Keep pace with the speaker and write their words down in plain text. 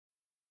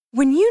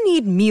When you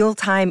need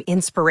mealtime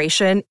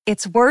inspiration,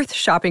 it's worth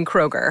shopping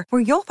Kroger,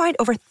 where you'll find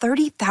over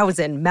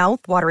 30,000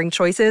 mouth-watering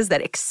choices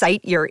that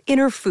excite your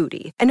inner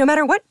foodie. And no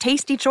matter what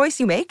tasty choice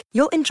you make,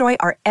 you'll enjoy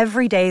our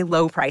everyday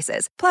low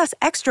prices, plus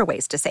extra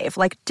ways to save,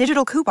 like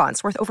digital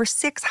coupons worth over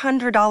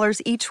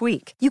 $600 each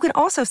week. You can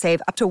also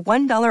save up to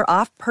 $1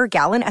 off per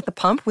gallon at the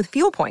pump with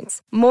fuel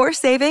points. More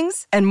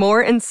savings and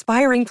more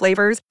inspiring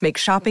flavors make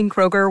shopping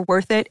Kroger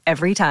worth it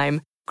every time.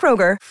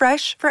 Kroger,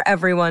 fresh for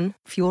everyone.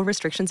 Fuel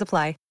restrictions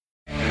apply.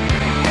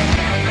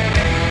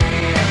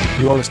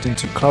 You are listening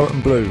to Claret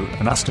and Blue,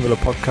 an Aston Villa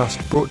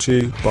podcast brought to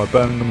you by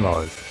Birmingham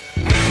Live.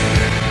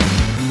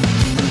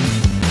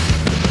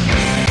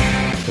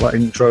 That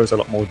intro is a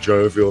lot more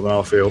jovial than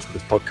I feel for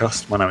this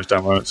podcast. My name is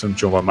Dan Robertson,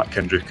 joined by Matt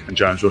Kendrick and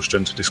James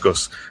Rushton to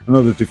discuss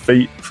another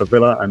defeat for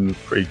Villa and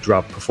pretty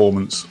drab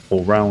performance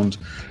all round.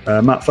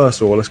 Matt,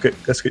 first of all, let's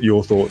get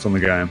your thoughts on the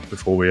game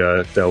before we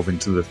delve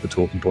into the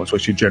talking points.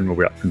 What's your general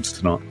reactions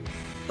tonight?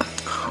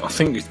 I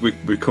think we're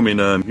becoming.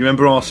 You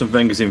remember Arsene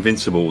Wenger's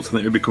Invincibles? I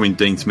think we're becoming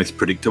Dean Smith's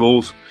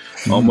Predictables.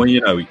 Well,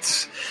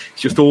 it's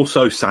just all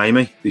so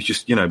samey. It's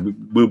just,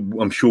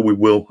 I'm sure we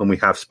will, and we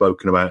have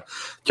spoken about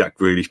Jack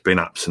Grealish being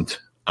absent.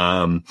 We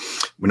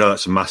know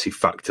that's a massive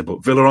factor,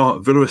 but Villa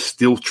are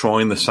still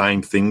trying the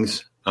same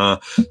things.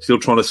 Still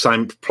trying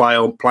to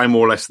play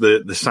more or less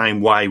the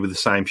same way with the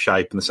same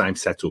shape and the same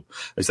setup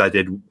as they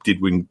did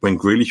when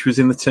Grealish was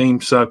in the team.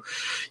 So,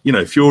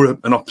 if you're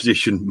an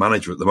opposition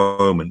manager at the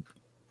moment,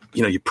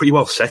 you're pretty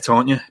well set,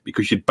 aren't you?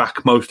 Because you'd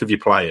back most of your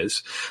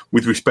players,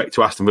 with respect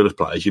to Aston Villa's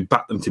players, you'd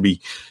back them to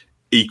be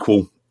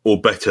equal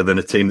or better than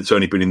a team that's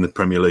only been in the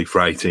Premier League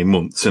for 18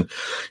 months. And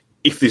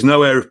if there's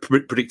no air of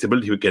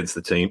predictability against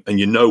the team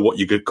and you know what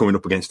you're coming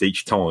up against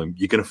each time,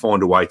 you're going to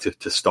find a way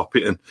to stop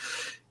it. And,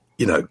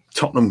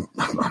 Tottenham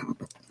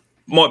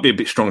might be a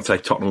bit strong to say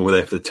Tottenham were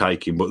there for the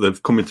taking, but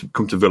they've come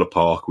to Villa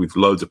Park with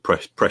loads of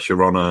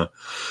pressure on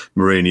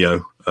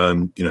Mourinho.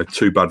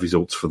 2 bad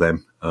results for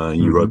them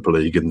in Europa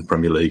League and the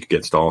Premier League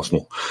against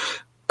Arsenal.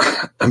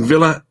 And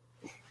Villa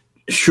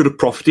should have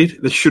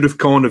profited. They should have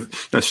kind of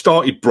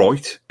started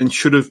bright and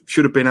should have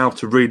been able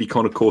to really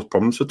kind of cause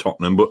problems for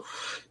Tottenham. But,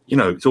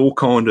 it's all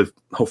kind of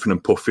huffing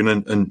and puffing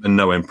and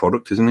no end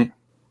product, isn't it?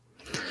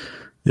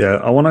 Yeah,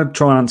 I want to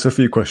try and answer a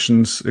few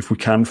questions, if we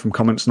can, from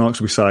comments tonight.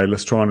 Because we say,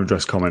 let's try and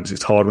address comments.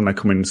 It's hard when they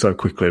come in so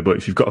quickly, but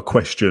if you've got a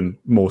question,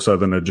 more so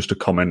than just a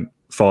comment,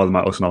 fire them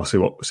at us and I'll see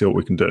what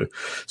we can do.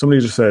 Somebody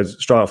just said,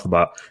 straight off the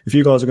bat, if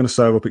you guys are going to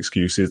serve up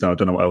excuses, then I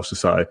don't know what else to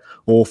say.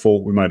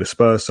 Awful, we made a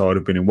Spurs side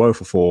who've been in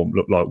woeful form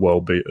look like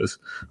world beaters.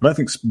 I don't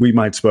think we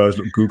made Spurs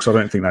look good, because I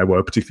don't think they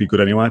were particularly good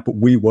anyway, but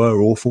we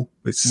were awful.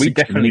 We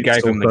definitely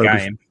gave them the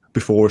game.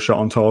 Before a shot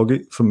on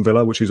target from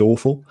Villa, which is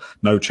awful.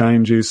 No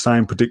changes,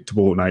 same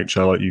predictable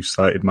nature, like you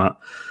stated, Matt.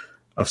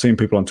 I've seen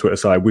people on Twitter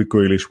say, with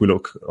Grealish, we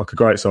look like a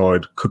great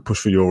side, could push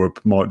for Europe,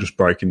 might just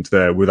break into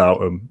there. Without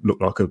them, look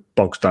like a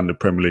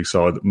bog-standard Premier League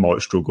side that might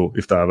struggle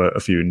if they have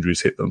a few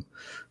injuries hit them.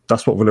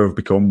 That's what Villa have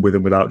become with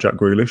and without Jack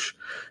Grealish.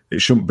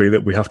 It shouldn't be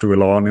that we have to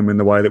rely on him in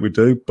the way that we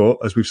do, but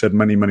as we've said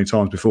many, many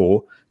times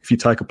before, if you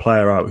take a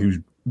player out who's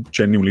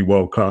genuinely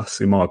world-class,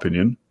 in my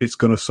opinion, it's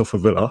going to suffer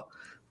Villa.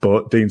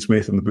 But Dean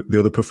Smith and the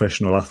other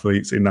professional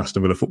athletes in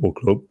Aston Villa Football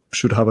Club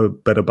should have a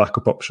better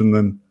backup option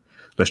than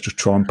let's just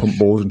try and pump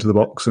balls into the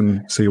box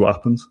and see what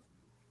happens.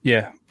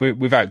 Yeah,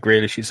 without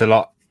Grealish, it's a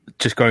lot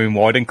just going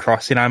wide and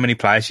crossing. How many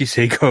players you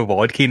see go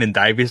wide? Keenan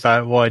Davis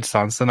out wide,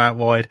 Sanson out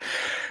wide,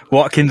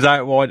 Watkins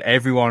out wide,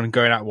 everyone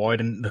going out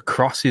wide. And the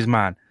crosses,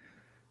 man,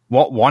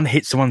 what one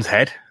hit someone's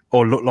head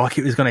or looked like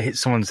it was going to hit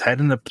someone's head.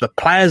 And the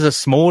players are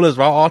small as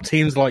well. Our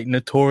team's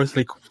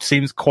notoriously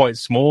seems quite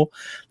small.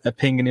 They're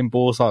pinging in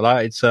balls like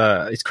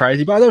that. It's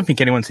crazy, but I don't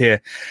think anyone's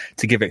here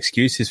to give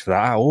excuses for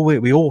that.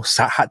 We all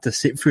had to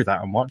sit through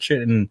that and watch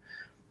it. And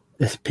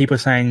if people are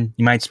saying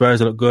you made Spurs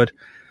look good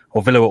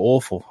or Villa were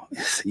awful,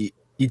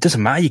 it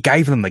doesn't matter. You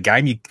gave them the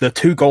game. The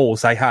 2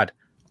 goals they had,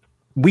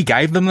 we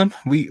gave them.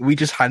 We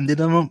just handed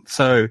them.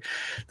 So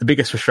the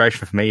biggest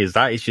frustration for me is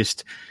that it's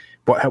just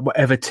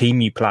whatever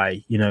team you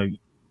play,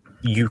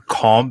 you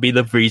can't be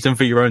the reason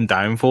for your own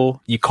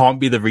downfall. You can't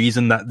be the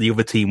reason that the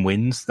other team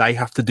wins. They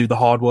have to do the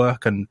hard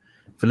work, and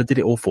Villa did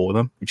it all for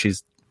them, which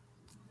is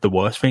the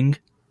worst thing.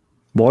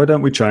 Why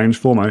don't we change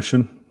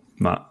formation,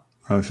 Matt?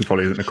 This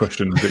probably isn't a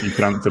question that you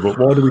can answer, but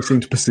why do we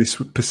seem to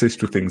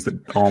persist with things that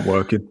aren't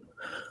working?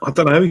 I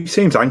don't know. He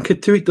seems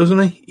anchored to it, doesn't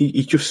he?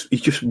 He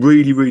just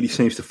really, really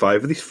seems to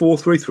favour this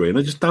 4-3-3, and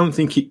I just don't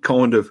think it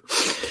kind of.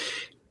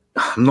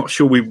 I'm not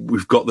sure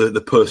we've got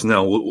the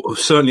personnel,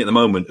 certainly at the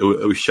moment,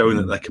 who are showing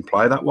that they can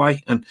play that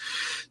way. And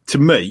to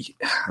me,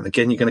 and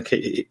again, you're going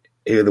to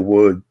hear the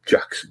word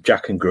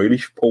Jack and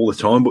Grealish all the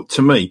time, but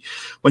to me,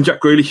 when Jack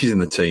Grealish is in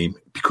the team,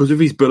 because of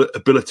his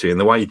ability and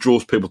the way he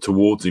draws people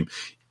towards him,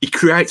 he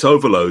creates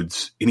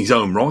overloads in his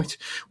own right,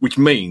 which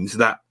means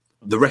that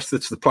the rest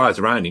of the players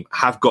around him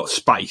have got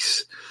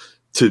space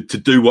to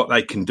do what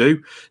they can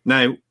do.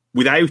 Now,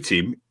 without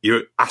him,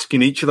 you're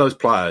asking each of those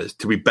players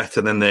to be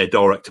better than their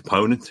direct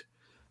opponent.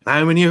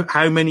 How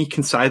many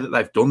can say that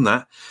they've done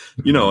that?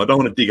 You know, I don't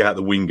want to dig out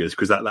the wingers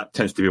because that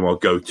tends to be my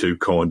go-to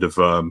kind of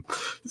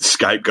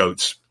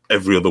scapegoats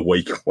every other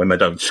week when they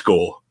don't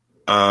score.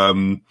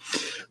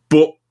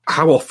 But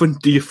how often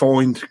do you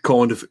find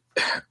kind of,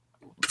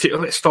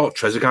 particularly, let's start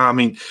Trezeguet. I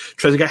mean,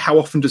 Trezeguet, how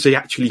often does he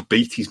actually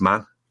beat his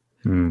man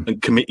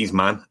and commit his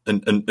man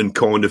and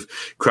kind of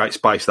create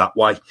space that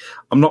way?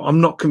 I'm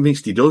not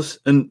convinced he does.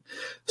 And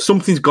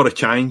something's got to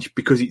change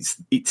because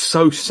it's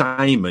so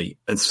samey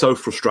and so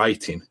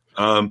frustrating.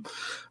 And,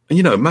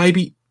 you know,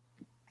 maybe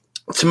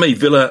to me,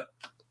 Villa,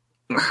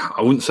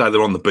 I wouldn't say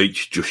they're on the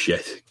beach just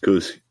yet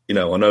because, you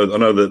know, I know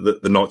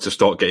that the nights will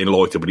start getting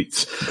lighter, but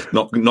it's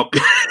not.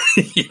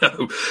 You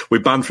know,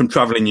 we're banned from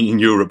travelling in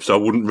Europe, so I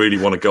wouldn't really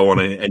want to go on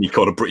any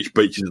kind of British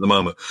beaches at the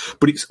moment.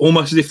 But it's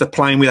almost as if they're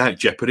playing without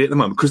jeopardy at the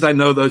moment because they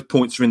know those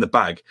points are in the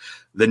bag.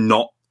 They're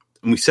not,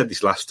 and we said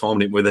this last time,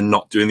 didn't we? They're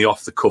not doing the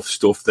off the cuff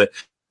stuff.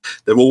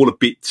 They're all a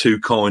bit too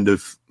kind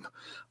of,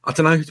 I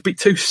don't know, it's a bit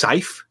too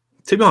safe.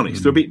 To be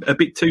honest, they're a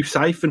bit too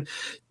safe, and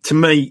to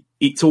me,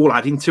 it's all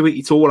adding to it.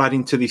 It's all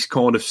adding to this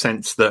kind of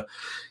sense that,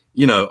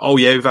 you know, oh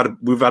yeah,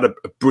 we've had a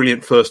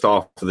brilliant first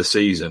half of the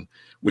season.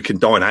 We can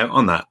dine out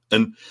on that.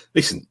 And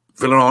listen,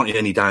 Villa aren't in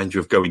any danger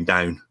of going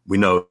down. We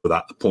know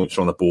that the points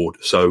are on the board.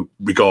 So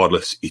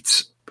regardless,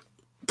 it's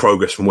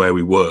progress from where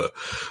we were.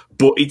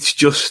 But it's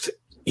just,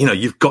 you know,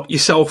 you've got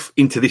yourself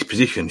into this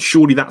position.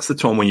 Surely that's the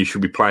time when you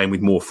should be playing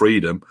with more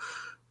freedom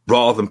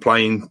rather than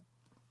playing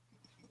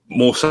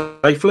more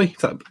safely.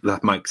 If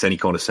that makes any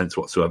kind of sense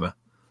whatsoever.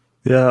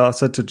 Yeah, I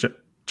said to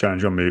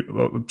James on mute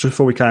just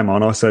before we came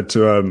on. I said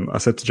to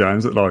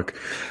James that, like,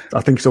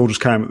 I think it's all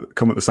just come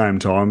at the same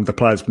time. The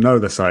players know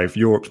they're safe.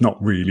 Europe's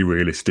not really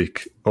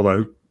realistic.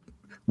 Although,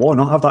 why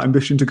not have that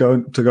ambition to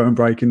go and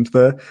break into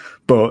there?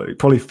 But it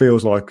probably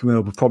feels like,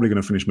 well, we're probably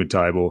going to finish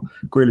mid-table.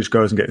 Grealish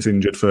goes and gets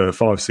injured for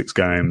 5-6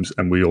 games,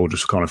 and we all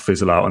just kind of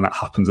fizzle out, and that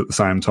happens at the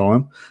same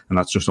time. And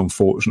that's just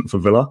unfortunate for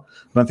Villa.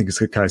 I don't think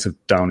it's a case of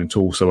downing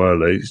tools so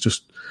early. It's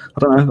just, I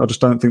don't know. I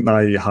just don't think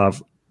they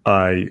have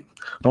I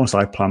don't want to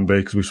say plan B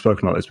because we've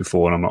spoken about this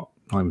before, and I'm not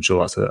even sure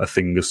that's a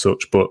thing as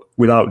such. But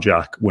without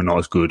Jack, we're not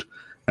as good.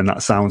 And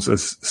that sounds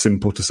as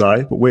simple to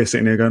say, but we're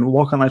sitting here going, well,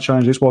 why can't they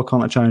change this? Why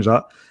can't they change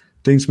that?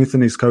 Dean Smith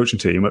and his coaching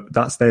team,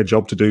 that's their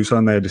job to do so,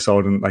 and they're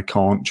deciding that they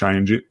can't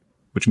change it,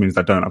 which means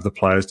they don't have the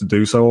players to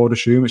do so, I would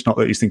assume. It's not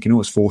that he's thinking,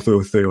 it's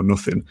 4-3 or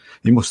nothing.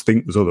 He must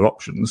think there's other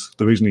options.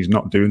 The reason he's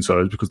not doing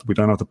so is because we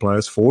don't have the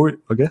players for it,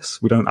 I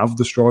guess. We don't have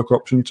the striker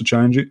option to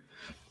change it.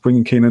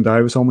 Bringing Keenan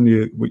Davis on when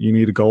you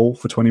need a goal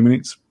for 20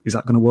 minutes, is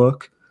that going to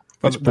work?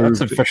 That's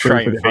a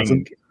frustrating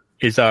thing.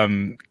 Is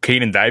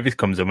Keenan Davis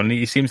comes in and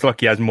he seems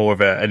like he has more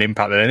of an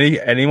impact than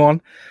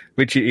anyone.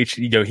 Which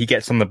you know, he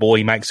gets on the ball,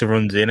 he makes the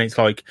runs in. It's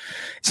like,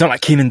 it's not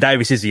like Keenan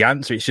Davis is the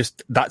answer. It's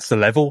just that's the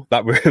level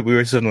that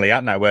we're suddenly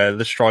at now, where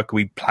the striker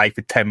we play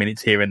for 10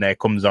 minutes here and there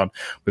comes on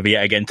with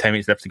yet again 10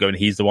 minutes left to go, and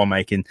he's the one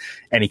making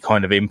any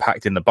kind of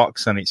impact in the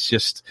box. And it's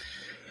just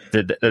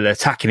the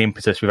attacking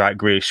impetus without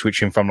Grealish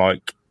switching from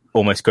like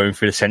almost going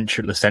through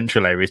the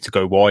central areas to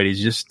go wide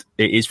is just,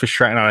 it is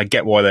frustrating. And I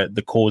get why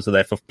the calls are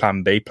there for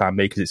plan B,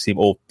 because it seems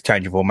all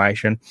change of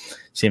formation.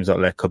 Seems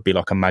like there could be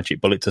like a magic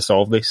bullet to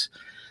solve this.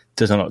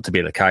 Doesn't look to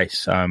be the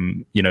case.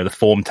 You know, the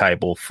form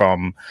table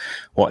from,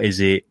 what is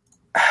it,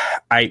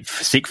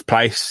 6th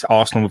place,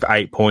 Arsenal with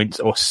 8 points,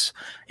 us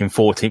in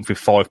 14th with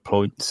 5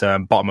 points.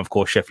 Bottom, of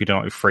course, Sheffield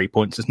United with 3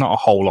 points. There's not a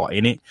whole lot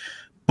in it.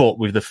 But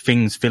with the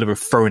things Villa have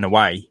thrown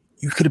away,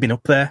 you could have been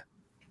up there.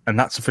 And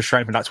that's a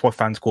frustration. That's why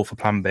fans call for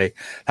plan B.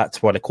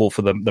 That's why they call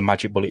for the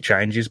magic bullet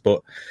changes.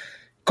 But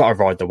got to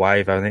ride the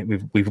wave. I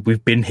think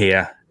we've been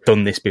here,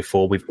 done this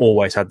before. We've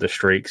always had the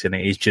streaks, and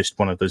it is just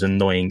one of those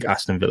annoying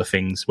Aston Villa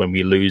things when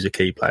we lose a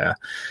key player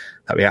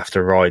that we have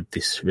to ride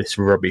this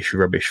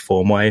rubbish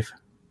form wave.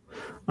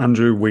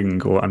 Andrew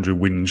Wing, or Andrew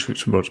Winge,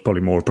 which is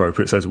probably more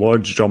appropriate, says, why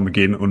is John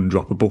McGinn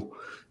undroppable?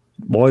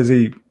 Why is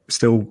he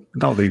still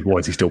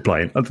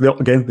playing?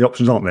 Again, the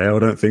options aren't there, I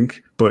don't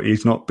think, but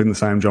he's not been the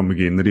same John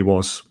McGinn that he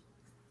was.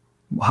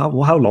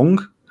 How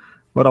long?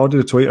 But I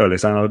did a tweet earlier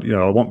saying,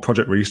 I want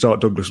Project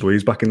Restart Douglas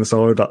Luiz back in the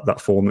side, that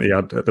form that he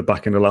had at the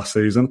back end of last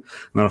season. And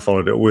then I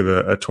followed it with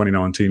a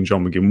 2019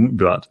 John McGinn. Wouldn't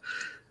be bad.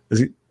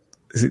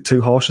 Is it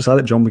too harsh to say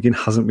that John McGinn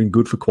hasn't been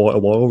good for quite a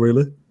while,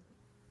 really?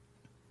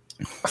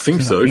 I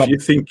think so.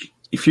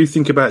 If you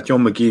think about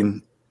John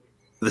McGinn,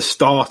 the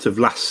start of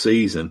last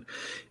season,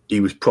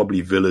 he was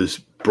probably Villa's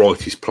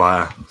brightest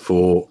player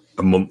for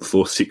a month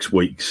or 6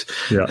 weeks.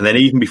 Yeah. And then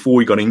even before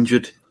he got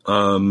injured,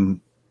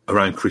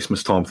 around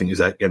Christmas time, I think it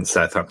was against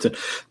Southampton,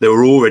 there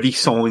were already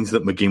signs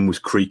that McGinn was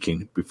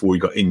creaking before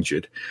he got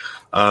injured.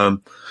 I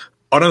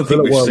don't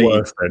think we've seen...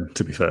 worse then,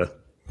 to be fair.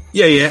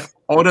 Yeah.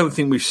 I don't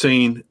think we've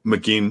seen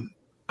McGinn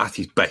at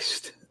his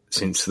best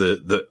since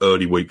the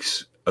early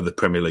weeks of the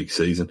Premier League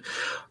season.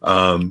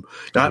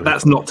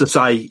 That's not to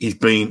say he's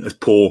been as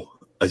poor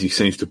as he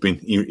seems to have been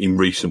in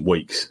recent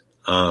weeks.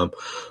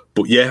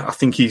 But yeah, I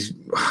think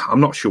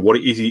I'm not sure what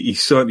it is.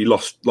 He's certainly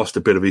lost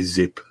a bit of his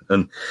zip.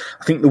 And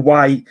I think the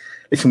way,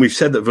 listen, we've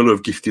said that Villa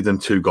have gifted them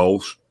 2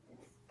 goals.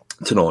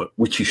 tonight,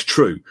 which is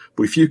true.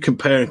 But if you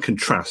compare and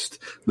contrast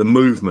the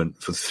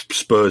movement for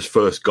Spurs'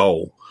 first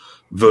goal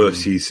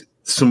versus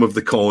some of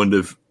the kind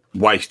of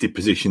wasted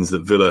positions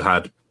that Villa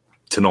had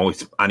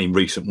tonight and in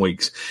recent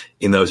weeks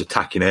in those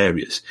attacking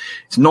areas,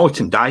 it's night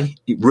and day.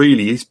 It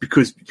really is,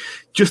 because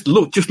just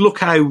look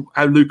how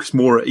Lucas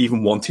Moura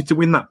even wanted to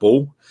win that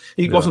ball.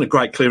 It wasn't a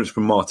great clearance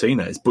from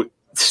Martinez, but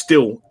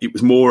still, it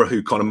was Moura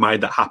who kind of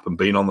made that happen,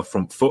 being on the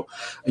front foot.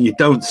 And you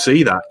don't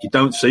see that. You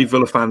don't see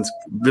Villa fans.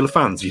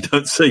 You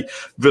don't see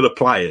Villa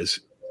players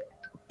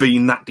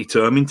being that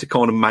determined to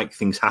kind of make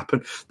things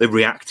happen. They're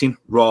reacting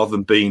rather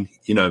than being,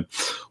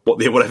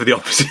 whatever the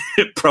opposite,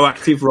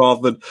 proactive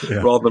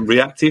rather than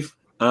reactive.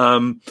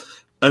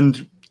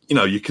 And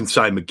you can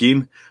say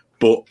McGinn,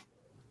 but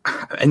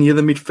any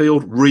other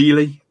midfield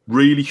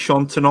really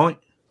shone tonight?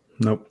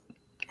 Nope.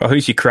 Well,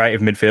 who's your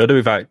creative midfielder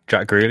without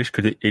Jack Grealish?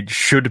 Because it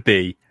should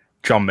be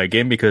John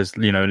McGinn, because,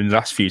 in the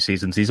last few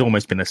seasons, he's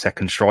almost been a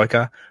second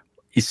striker.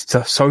 He's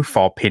so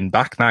far pinned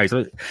back now.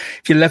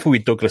 If you level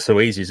with Douglas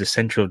Luiz, he's a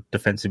central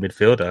defensive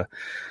midfielder.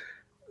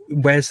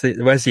 Where's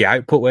the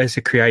output? Where's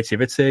the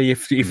creativity?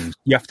 If you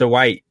have to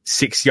wait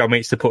 60 odd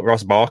minutes to put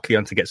Ross Barkley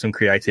on to get some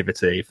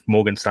creativity, if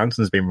Morgan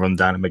Stanton's been run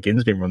down and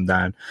McGinn's been run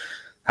down,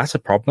 that's a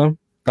problem.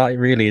 That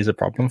really is a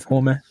problem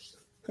for me.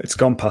 It's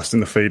gone past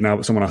in the feed now,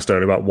 but someone asked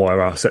earlier about why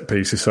our set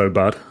piece is so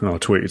bad, and I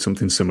tweeted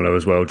something similar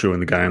as well during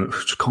the game.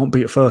 Just can't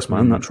beat it first,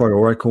 man. That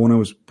Traore corner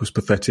was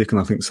pathetic,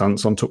 and I think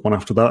Sanson took one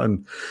after that,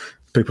 and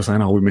people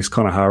saying, we miss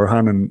Conor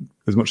Hourihane, and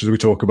as much as we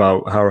talk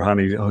about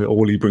Hourihane,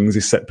 all he brings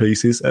is set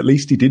pieces. At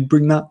least he did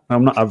bring that.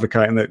 I'm not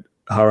advocating that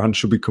Hourihane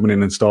should be coming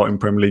in and starting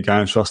Premier League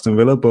games for Aston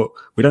Villa, but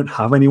we don't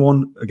have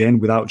anyone, again,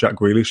 without Jack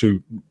Grealish,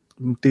 who,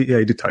 he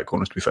did take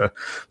corners, to be fair,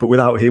 but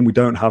without him, we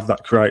don't have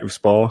that creative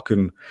spark.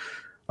 And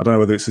I don't know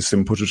whether it's as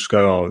simple to just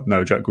go,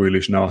 no Jack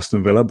Grealish, no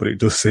Aston Villa, but it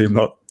does seem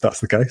like that's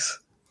the case.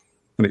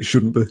 And it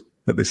shouldn't be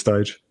at this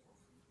stage.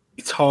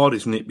 It's hard,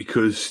 isn't it?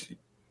 Because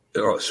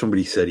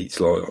somebody said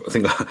it's like, I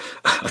think I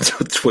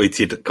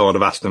tweeted kind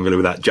of Aston Villa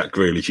without Jack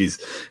Grealish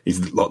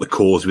is like the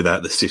cause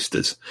without the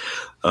sisters.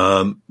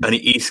 And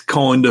it is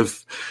kind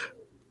of,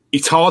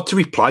 it's hard to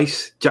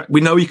replace Jack. We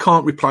know you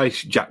can't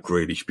replace Jack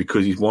Grealish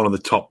because he's one of the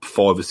top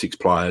 5 or 6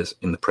 players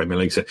in the Premier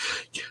League. So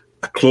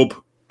a club,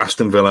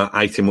 Aston Villa,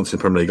 18 months in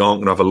the Premier League, aren't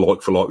going to have a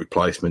like-for-like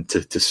replacement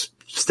to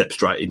step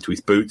straight into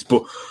his boots.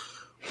 But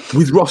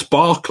with Ross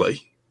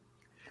Barkley,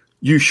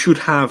 you should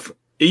have,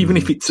 even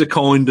if it's a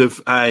kind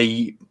of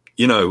a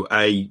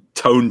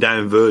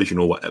toned-down version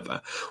or whatever,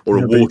 or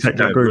a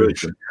watered-down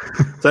version.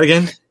 Say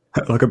again?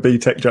 Like a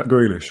B-Tech Jack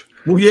Grealish.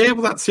 Well,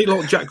 that's it,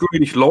 like Jack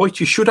Grealish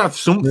light. You should have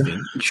something. Yeah.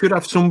 You should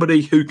have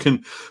somebody who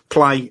can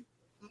play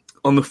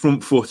on the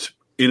front foot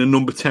in a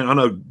number 10. I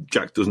know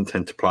Jack doesn't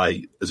tend to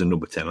play as a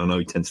number 10. I know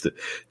he tends to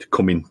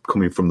come in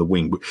from the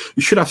wing. But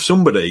you should have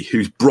somebody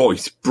who's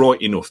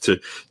bright enough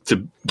to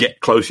get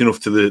close enough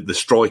to the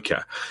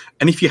striker.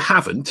 And if you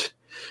haven't,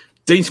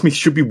 Dean Smith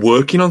should be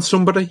working on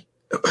somebody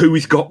who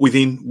he's got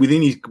within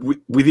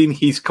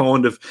his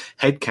kind of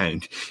head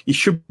count. He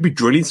should be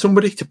drilling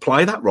somebody to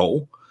play that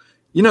role,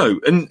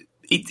 and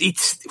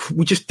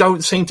we just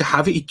don't seem to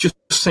have it. It just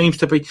seems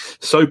to be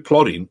so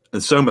plodding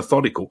and so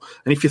methodical.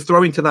 And if you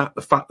throw into that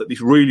the fact that this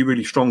really,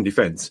 really strong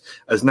defence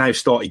has now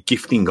started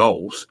gifting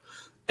goals,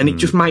 and it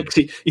just makes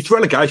it's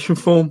relegation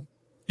form.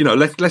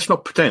 Let's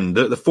not pretend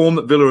that the form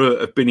that Villa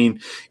have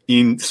been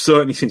in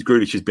certainly since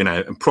Grealish has been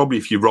out, and probably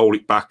if you roll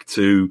it back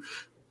to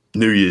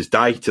New Year's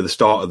Day, to the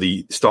start of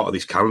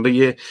this calendar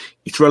year,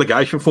 it's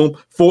relegation form.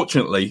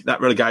 Fortunately,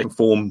 that relegation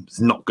form is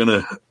not going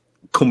to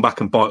come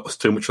back and bite us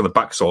too much on the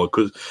backside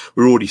because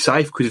we're already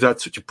safe because we've had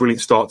such a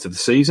brilliant start to the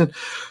season.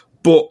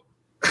 But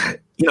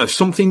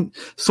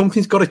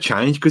something's got to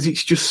change because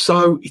it's just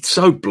so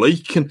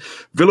bleak, and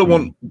Villa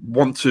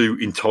want to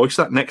entice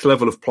that next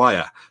level of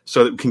player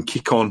so that we can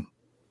kick on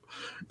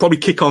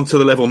to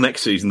the level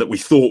next season that we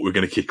thought we were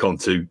going to kick on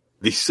to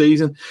this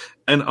season.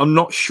 And I'm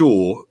not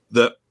sure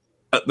that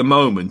at the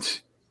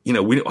moment,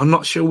 I'm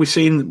not sure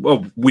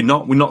we're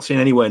not seeing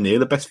anywhere near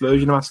the best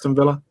version of Aston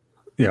Villa.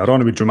 Yeah, I don't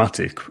want to be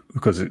dramatic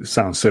because it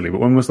sounds silly,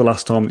 but when was the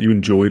last time that you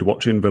enjoyed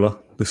watching Villa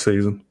this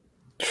season?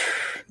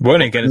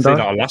 Weren't against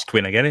our last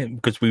win again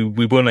because we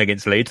won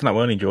against Leeds and that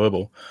weren't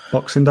enjoyable.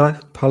 Boxing Day,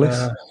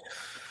 Palace.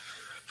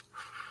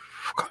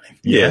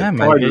 Yeah,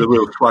 maybe the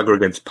real swagger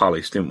against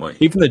Palace, didn't we?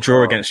 Even the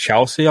draw against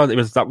Chelsea,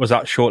 that was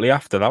shortly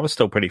after. That was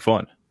still pretty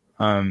fun.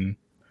 That's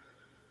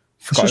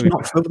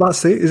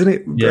it, isn't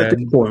it? Yeah. At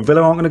this point,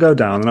 Villa aren't going to go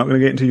down. They're not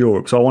going to get into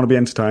Europe, so I want to be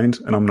entertained,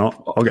 and I'm not.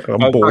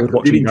 I'm bored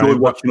watching. You enjoyed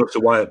watching us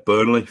away at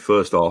Burnley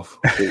first half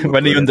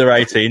when the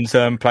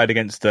under-18s played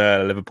against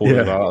Liverpool.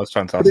 Yeah. That was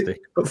fantastic.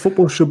 But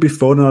football should be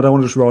fun, and I don't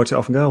want to just write it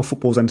off and go,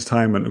 football's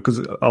entertainment, because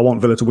I want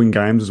Villa to win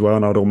games as well,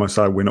 and I'd almost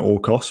say win at all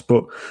costs.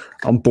 But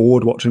I'm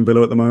bored watching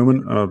Villa at the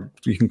moment.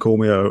 You can call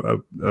me a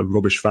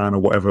rubbish fan or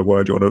whatever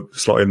word you want to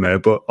slot in there,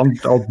 but I'm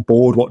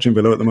bored watching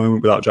Villa at the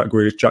moment without Jack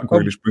Grealish. Jack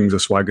Grealish brings a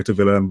swagger to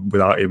Villa, and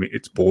without him,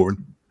 it's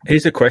boring.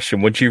 Here's a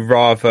question. Would you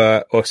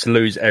rather us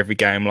lose every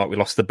game like we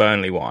lost the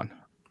Burnley one,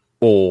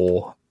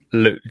 or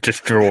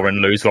just draw and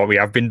lose like we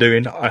have been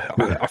doing.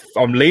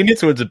 I'm leaning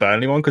towards the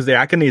Burnley one because the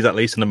agony is at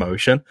least an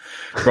emotion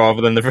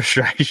rather than the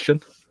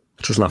frustration.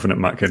 Just laughing at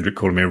Matt Kendrick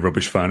calling me a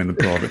rubbish fan in the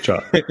private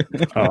chat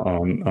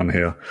on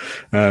here.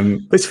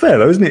 It's fair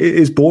though, isn't it? It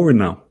is boring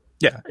now.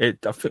 Yeah,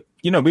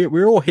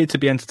 we're all here to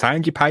be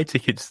entertained. You pay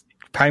tickets,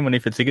 pay money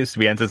for tickets to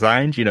be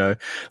entertained. The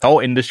whole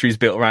industry is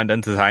built around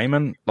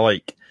entertainment.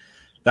 Like,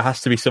 there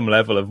has to be some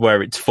level of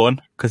where it's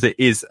fun because it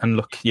is. And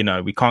look,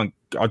 we can't.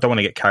 I don't want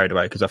to get carried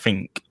away because I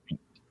think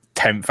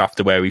 10th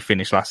after where we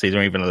finished last season,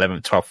 or even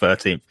 11th, 12th,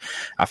 13th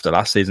after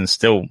last season,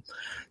 still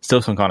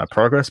some kind of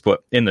progress.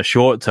 But in the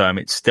short term,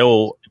 it's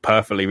still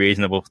perfectly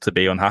reasonable to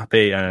be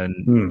unhappy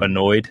and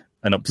annoyed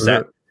and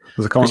upset.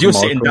 Because you're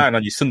sitting down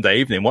on your Sunday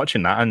evening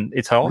watching that, and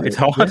it's hard. It's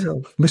hard. Yeah,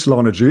 missed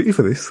line of duty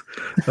for this.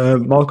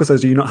 Michael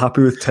says, "Are you not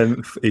happy with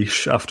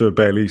 10th-ish after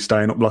barely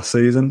staying up last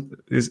season?"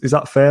 Is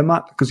that fair,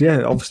 Matt? Because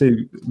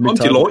obviously, I'm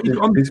delighted.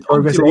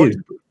 Progress it is,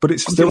 but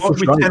it's still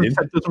frustrating.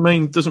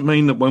 Doesn't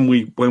mean that when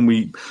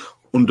we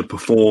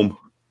underperform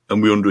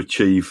and we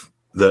underachieve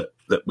that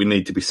we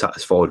need to be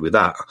satisfied with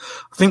that.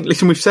 I think,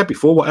 listen, we've said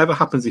before, whatever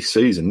happens this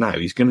season now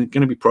is going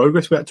to be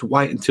progress. We had to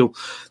wait until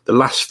the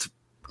last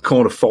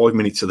kind of 5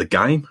 minutes of the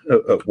game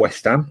at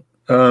West Ham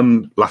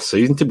last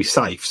season to be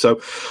safe.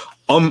 So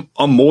I'm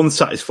more than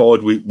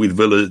satisfied with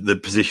Villa, the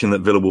position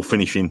that Villa will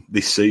finish in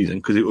this season,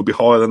 because it will be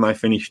higher than they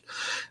finished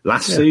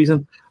last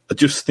season. I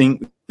just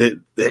think that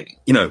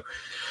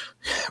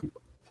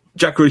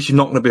Jack Grealish is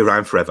not going to be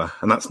around forever,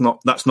 and that's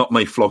not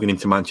me flogging him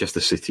to Manchester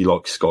City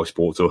like Sky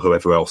Sports or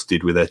whoever else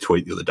did with their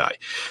tweet the other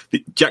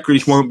day. Jack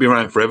Grealish won't be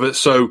around forever,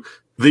 so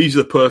these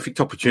are the perfect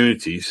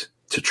opportunities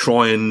to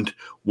try and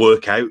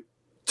work out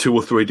 2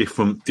 or 3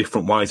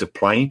 different ways of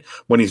playing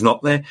when he's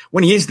not there.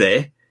 When he is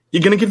there,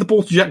 you're going to give the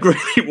ball to Jack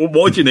Grealish. Well,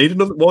 why do you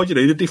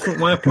need a different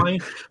way of playing?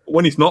 But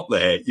when he's not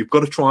there, you've got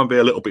to try and be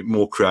a little bit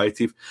more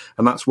creative,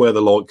 and that's where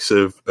the likes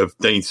of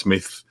Dean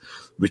Smith,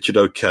 Richard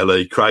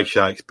O'Kelly, Craig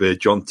Shakespeare,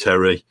 John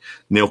Terry,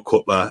 Neil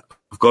Cutler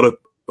have got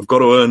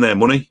to earn their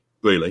money.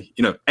 Really,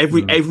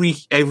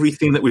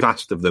 everything that we've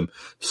asked of them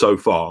so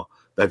far,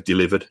 they've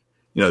delivered.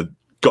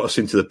 Got us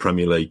into the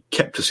Premier League,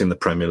 kept us in the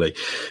Premier League,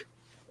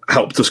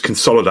 helped us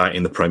consolidate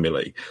in the Premier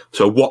League.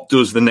 So what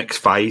does the next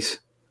phase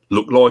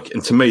look like?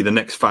 And to me, the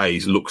next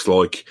phase looks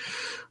like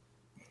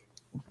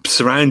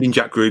surrounding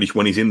Jack Grealish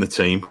when he's in the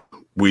team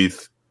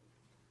with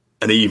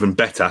an even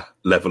better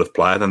level of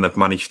player than they've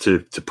managed to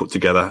put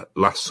together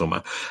last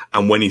summer.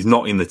 And when he's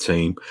not in the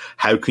team,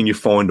 how can you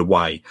find a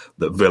way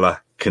that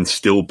Villa can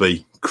still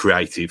be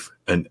creative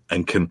and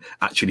can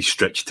actually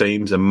stretch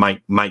teams and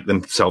make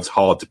themselves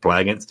hard to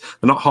play against?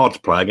 They're not hard to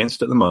play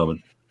against at the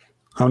moment.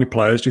 How many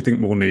players do you think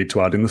we'll need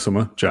to add in the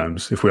summer,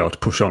 James, if we are to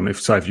push on?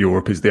 If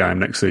Europe is the aim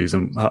next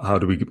season, how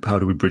do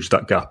we bridge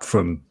that gap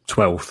from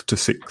 12th to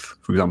 6th,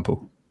 for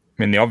example?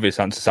 I mean, the obvious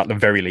answer is at the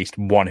very least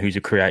one who's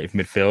a creative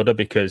midfielder,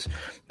 because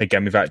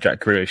again, without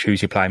Jack Grealish,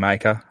 who's your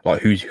playmaker?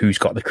 Like who's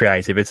got the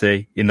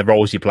creativity in the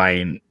roles you're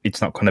playing?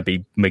 It's not going to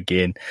be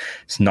McGinn.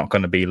 It's not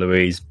going to be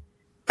Louise.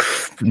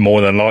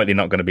 More than likely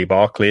not going to be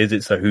Barkley, is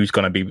it? So who's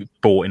going to be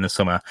bought in the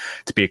summer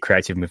to be a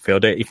creative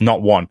midfielder? If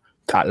not one,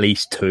 at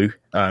least 2,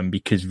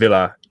 because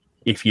Villa,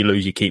 if you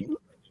lose, you keep.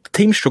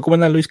 Teams struggle when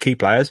they lose key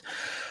players.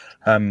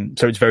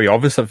 So it's very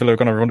obvious that Villa are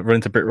going to run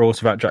into brick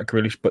walls without Jack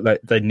Grealish, but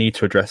they need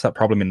to address that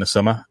problem in the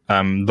summer.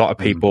 A lot of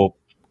people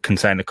can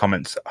say in the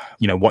comments,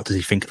 what does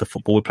he think of the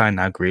football we're playing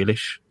now,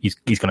 Grealish? He's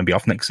going to be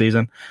off next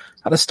season.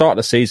 At the start of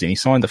the season, he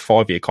signed a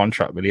 5-year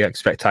contract with the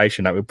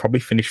expectation that we'll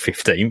probably finish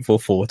 15th or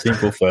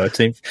 14th or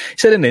 13th. He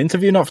said in an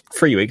interview not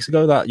 3 weeks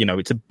ago that,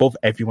 it's above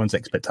everyone's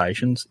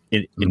expectations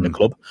in the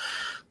club.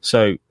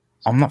 So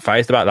I'm not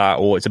fazed about that,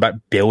 or it's about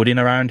building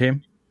around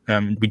him.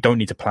 We don't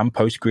need to plan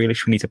post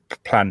Grealish. We need to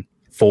plan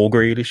for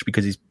Grealish,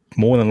 because he's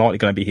more than likely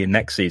going to be here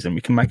next season. We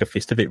can make a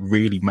fist of it,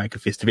 really make a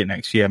fist of it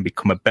next year and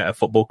become a better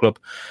football club,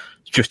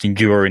 just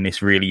enduring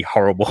this really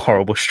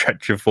horrible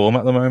stretch of form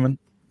at the moment.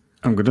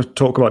 I'm going to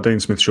talk about Dean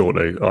Smith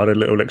shortly. I had a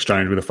little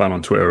exchange with a fan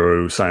on Twitter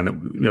who was saying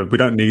that we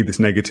don't need this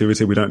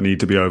negativity. We don't need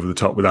to be over the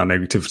top with our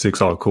negativity,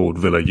 because I called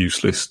Villa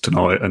useless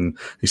tonight, and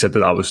he said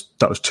that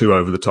was too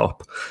over the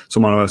top.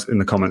 Someone else in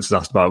the comments has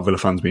asked about Villa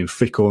fans being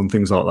fickle and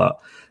things like that.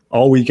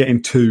 Are we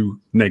getting too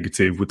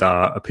negative with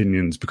our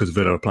opinions because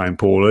Villa are playing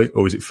poorly,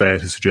 or is it fair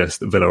to suggest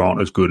that Villa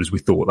aren't as good as we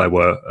thought they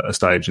were at a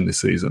stage in this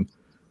season?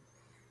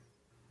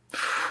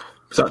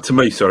 Is that to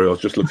me? Sorry, I was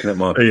just looking at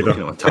my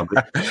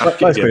tablet.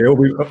 Basically, are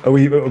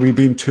we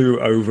being too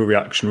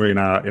overreactionary in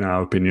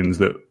our opinions,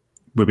 that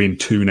we're being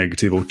too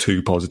negative or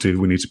too positive?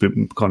 We need to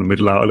be kind of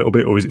middle out a little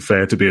bit, or is it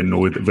fair to be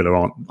annoyed that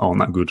Villa aren't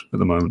that good at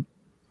the moment?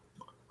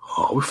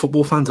 Oh, we're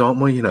football fans,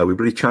 aren't we? We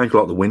really change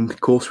like the wind. Of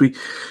course, we're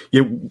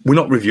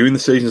not reviewing the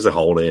season as a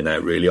whole here now,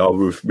 really.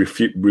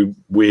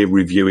 We're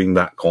reviewing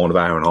that kind of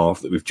hour and a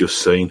half that we've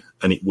just seen,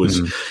 and it was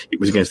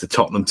against the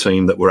Tottenham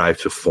team that were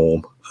out of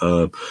form.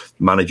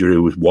 Manager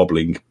who was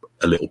wobbling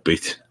a little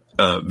bit.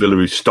 Villa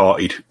who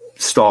started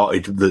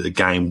the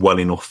game well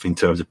enough in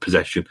terms of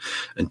possession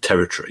and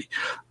territory,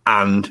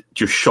 and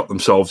just shot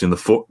themselves in the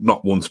foot,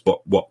 not once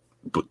but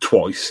but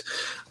twice.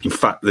 In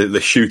fact,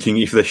 the shooting,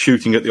 if they're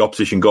shooting at the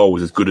opposition goal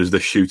was as good as they're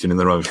shooting in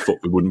their own foot,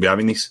 we wouldn't be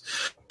having this.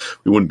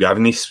 We wouldn't be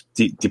having this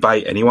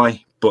debate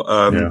anyway. But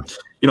I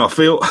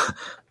feel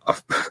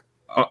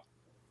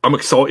I'm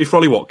excited for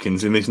Ollie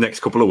Watkins in these next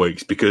couple of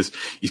weeks because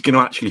he's going to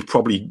actually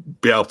probably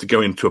be able to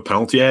go into a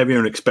penalty area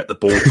and expect the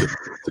ball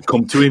to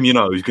come to him. He's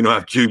going to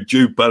have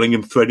Jude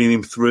Bellingham threading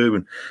him through,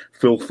 and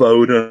Phil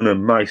Foden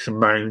and Mason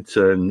Mount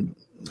and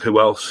who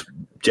else?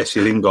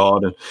 Jesse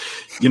Lingard, and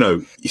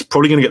he's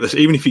probably going to get this.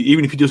 Even if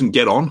he doesn't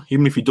get on,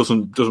 even if he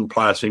doesn't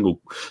play a single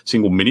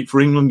minute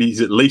for England, he's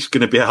at least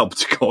going to be able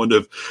to kind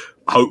of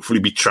hopefully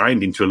be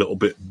trained into a little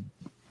bit,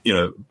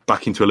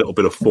 back into a little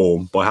bit of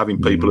form by having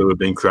people who have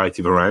been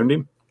creative around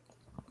him.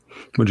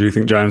 What do you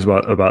think, James,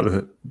 about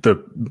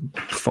the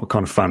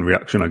kind of fan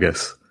reaction? I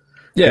guess.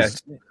 Yeah.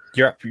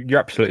 You're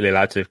absolutely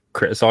allowed to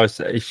criticise.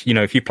 If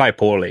you play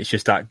poorly, it's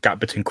just that gap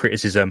between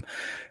criticism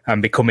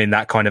and becoming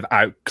that kind of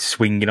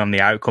swinging on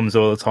the outcomes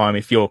all the time.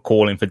 If you're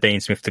calling for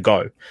Dean Smith to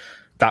go,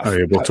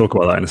 we'll talk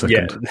about that in a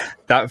second.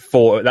 Yeah,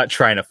 that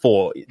trainer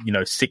thought,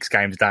 6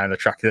 games down the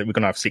track that we're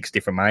going to have 6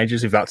 different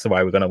managers if that's the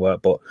way we're going to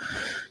work. But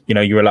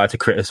you're allowed to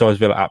criticise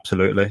Villa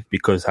absolutely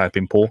because they've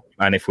been poor,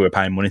 and if we were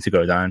paying money to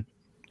go down,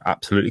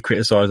 absolutely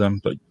criticise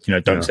them, but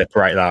don't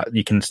separate that.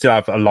 You can still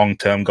have a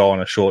long-term goal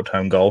and a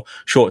short-term goal.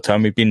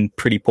 Short-term, we've been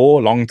pretty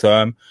poor.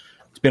 Long-term,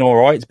 it's been all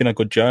right. It's been a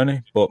good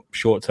journey, but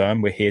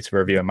short-term, we're here to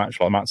review a match,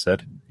 like Matt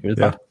said. It was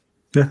bad.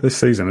 Yeah, this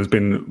season has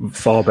been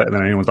far better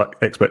than anyone's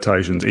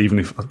expectations. Even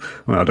if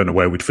I don't know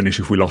where we'd finish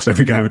if we lost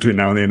every game between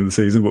now and the end of the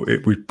season,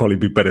 but we'd probably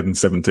be better than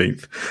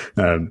 17th.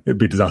 It'd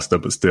be a disaster,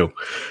 but still.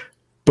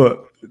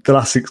 But the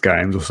last 6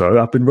 games or so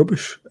have been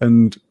rubbish,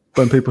 and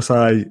when people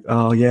say,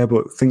 "Oh yeah,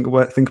 but think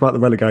about the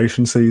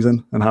relegation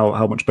season and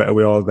how much better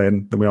we are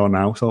then than we are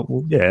now," so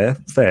well, yeah,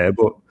 fair,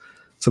 but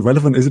it's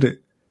irrelevant, isn't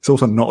it? It's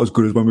also not as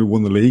good as when we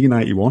won the league in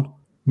 '81.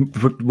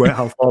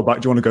 How far back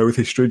do you want to go with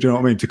history? Do you know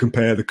what I mean? To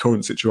compare the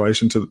current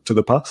situation to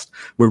the past,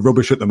 we're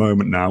rubbish at the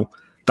moment now.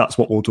 That's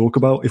what we'll talk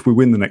about. If we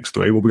win the next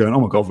 3, we'll be going, "Oh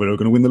my god, we're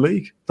going to win the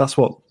league." That's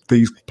what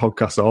these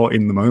podcasts are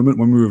in the moment.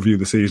 When we review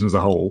the season as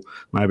a whole,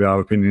 maybe our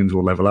opinions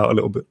will level out a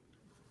little bit.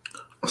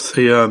 I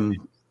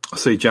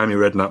see Jamie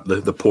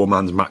Redknapp, the poor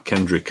man's Matt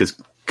Kendrick, has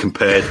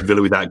compared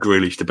Villa without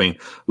Grealish to being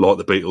like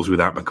the Beatles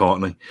without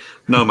McCartney.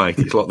 No, mate,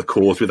 it's like the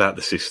Corrs without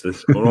the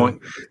sisters, all right?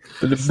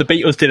 The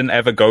Beatles didn't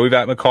ever go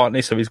without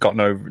McCartney, so he's got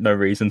no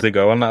reason to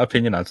go on that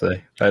opinion, has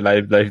he?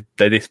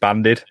 They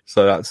disbanded,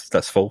 so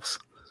that's false.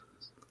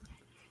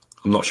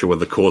 I'm not sure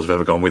whether the Corrs have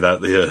ever gone without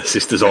the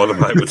sisters either,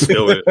 mate, but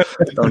still,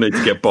 don't need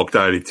to get bogged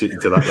down into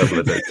that level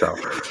of detail.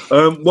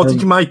 What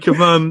did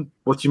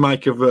you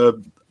make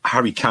of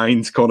Harry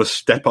Kane's kind of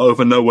step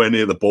over nowhere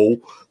near the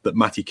ball that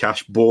Matty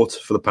Cash bought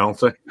for the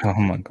penalty? Oh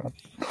my god!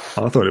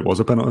 I thought it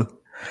was a penalty.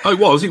 Oh, it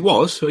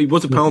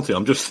was a penalty.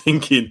 I'm just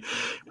thinking,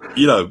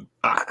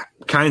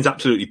 Kane's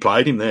absolutely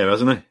played him there,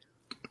 hasn't he?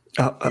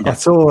 I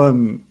saw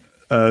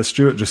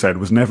Stuart just said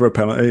was never a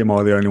penalty. Am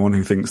I the only one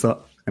who thinks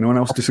that? Anyone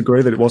else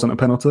disagree that it wasn't a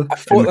penalty? I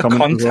thought the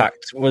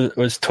contact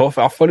was tough.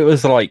 I thought it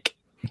was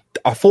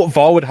I thought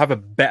VAR would have a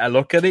better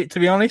look at it, to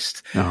be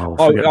honest.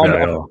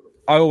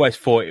 I always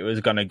thought it was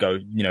going to go,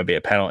 be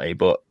a penalty,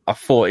 but I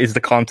thought, is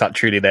the contact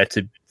truly there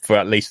for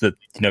at least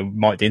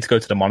Mike Dean to go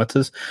to the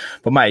monitors?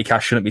 But Matty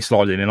Cash shouldn't be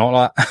sliding in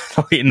like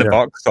that, in the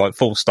box,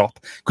 full stop,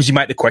 because you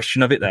make the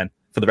question of it then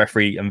for the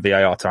referee and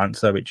VAR to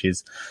answer, which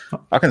is,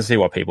 I can see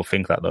why people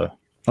think that though.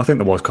 I think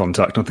there was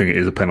contact. I think it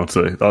is a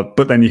penalty.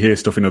 But then you hear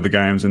stuff in other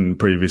games and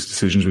previous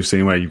decisions we've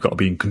seen where you've got to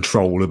be in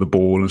control of the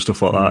ball and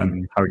stuff like that.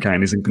 And Harry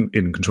Kane is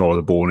in control of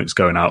the ball and it's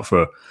going out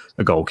for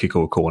a goal kick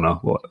or a corner,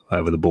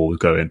 whatever the ball is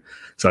going.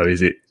 So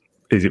is it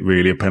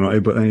really a penalty?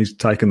 But then he's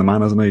taken the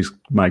man, hasn't he? He's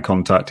made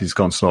contact. He's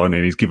gone sliding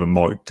in. He's given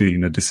Mike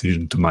Dean a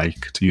decision to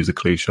make, to use a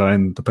cliche,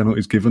 and the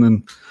penalty's given,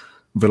 and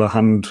Villa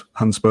hand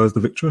Spurs the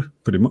victory,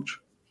 pretty much.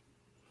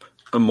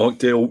 And Mike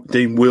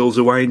Dean wheels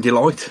away in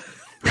delight.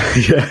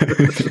 Yeah.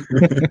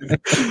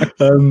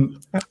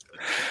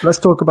 Let's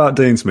talk about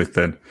Dean Smith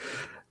then.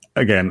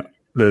 Again,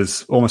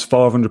 there's almost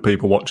 500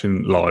 people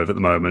watching live at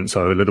the moment,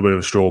 so a little bit of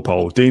a straw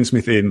poll. Dean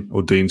Smith in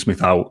or Dean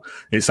Smith out?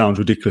 It sounds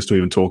ridiculous to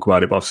even talk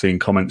about it, but I've seen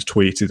comments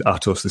tweeted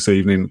at us this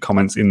evening,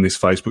 comments in this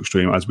Facebook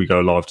stream as we go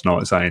live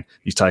tonight saying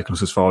he's taken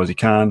us as far as he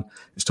can.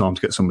 It's time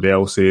to get somebody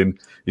else in.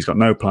 He's got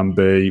no plan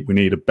B. We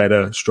need a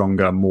better,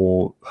 stronger,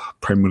 more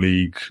Premier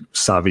League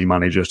savvy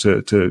manager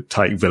to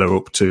take Villa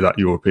up to that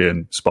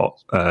European spot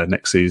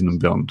next season and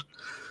beyond.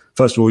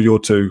 First of all, your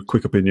 2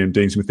 quick opinion,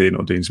 Dean Smith in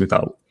or Dean Smith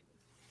out?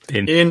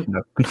 In.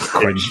 No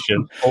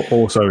question.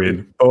 Also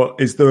in. Or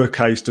is there a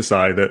case to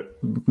say that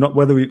not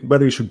whether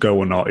he should go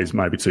or not is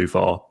maybe too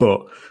far,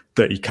 but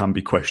that he can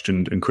be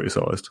questioned and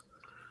criticised?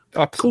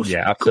 Of course,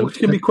 he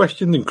can be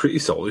questioned and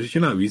criticised.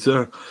 He's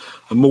a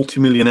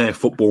multi-millionaire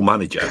football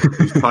manager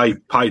who's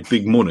paid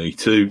big money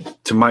to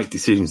make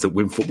decisions that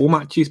win football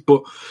matches.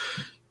 But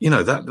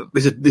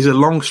that there's a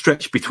long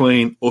stretch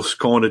between us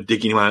kind of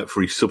digging him out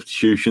for his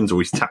substitutions or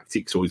his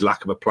tactics or his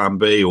lack of a plan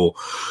B, or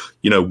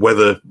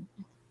whether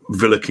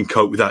Villa can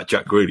cope without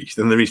Jack Grealish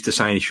than there is to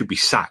saying he should be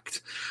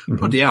sacked.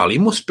 Bloody hell, he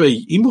must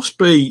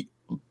be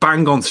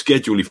bang on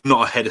schedule, if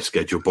not ahead of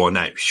schedule by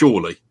now,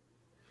 surely.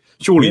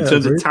 Surely, in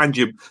terms of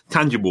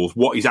tangibles,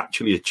 what he's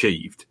actually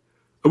achieved.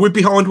 Are we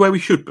behind where we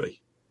should be?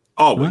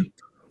 Are we?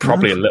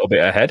 Probably a little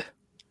bit ahead.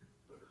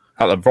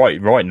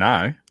 Right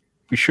now.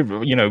 We should,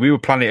 we were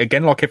planning,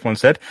 again, like everyone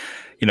said,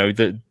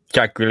 that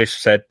Jack Grealish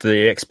said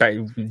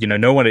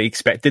no one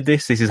expected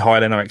this. This is higher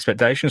than our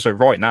expectations. So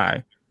right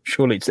now,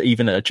 surely it's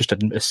even just a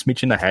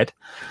smidgen ahead.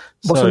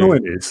 What's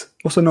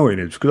annoying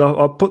is because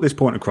I'll put this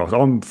point across.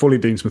 I'm fully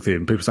Dean Smith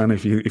in. People saying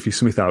if you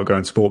Smith out, go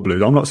and support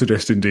Blues. I'm not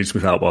suggesting Dean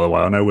Smith out, by the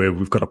way. I know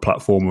we've got a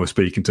platform. We're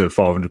speaking to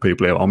 500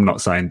 people here. I'm not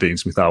saying Dean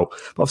Smith out,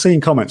 but I've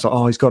seen comments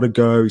like, he's got to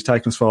go. He's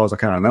taken as far as I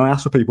can. And then I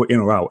ask for people in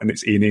or out, and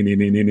it's in,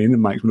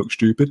 and makes me look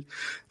stupid.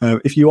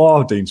 If you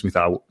are Dean Smith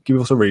out,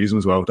 give us a reason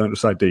as well. Don't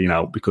just say Dean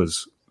out,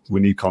 because we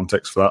need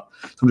context for that.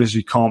 Sometimes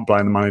you can't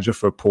blame the manager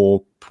for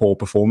poor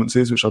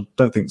performances, which I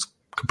don't think is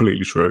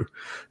completely true.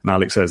 And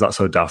Alex says that's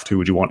so daft. Who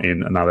would you want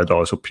in? And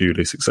Allardyce or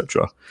Pulis,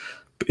 etc.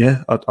 But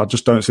yeah, I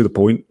just don't see the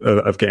point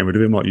of getting rid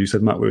of him. Like you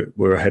said, Matt,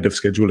 we're ahead of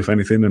schedule, if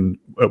anything. And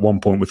at one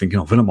point we're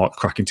thinking, Villa might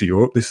crack into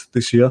Europe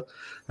this year.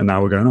 And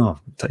now we're going,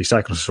 he's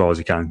taken us as far as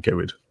he can. Get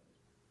rid.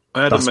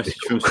 I had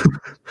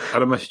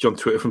a message on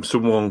Twitter from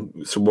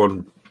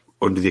someone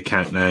under the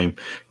account name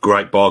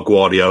Great Bar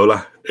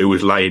Guardiola, who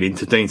was laying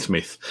into Dean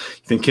Smith,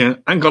 thinking,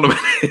 hang on a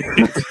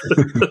minute.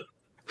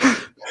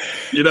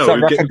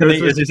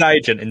 As his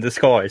agent in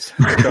disguise.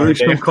 There's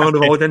some kind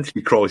of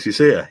identity crisis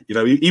here.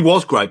 He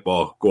was Great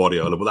Bar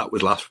Guardiola, but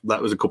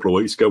that was a couple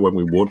of weeks ago when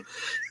we won.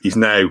 He's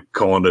now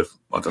kind of,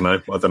 I don't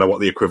know what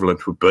the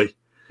equivalent would be.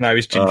 No,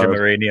 he's Ginger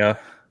Mourinho.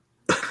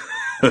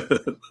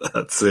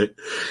 That's it.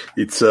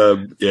 It's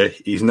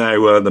he's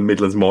now the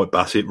Midlands Mike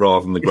Bassett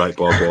rather than the Great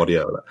Bar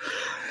Guardiola.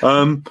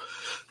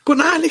 But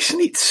now, listen,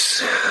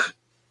 it's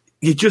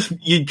you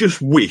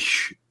just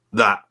wish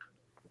that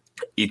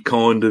he'd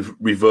kind of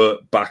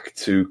revert back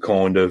to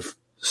kind of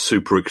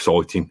super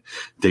exciting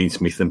Dean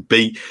Smith and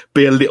be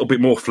a little bit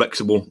more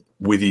flexible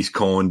with his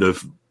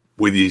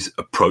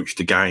approach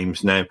to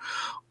games. Now,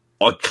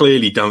 he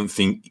clearly doesn't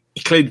think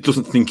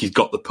he's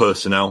got the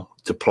personnel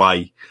to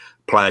play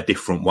a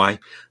different way.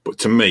 But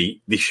to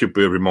me, this should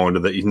be a reminder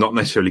that he's not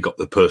necessarily got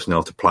the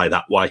personnel to play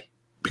that way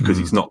because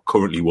he's not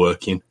currently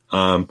working.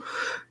 I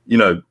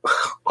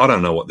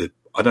don't know what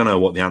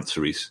the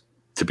answer is,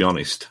 to be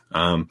honest.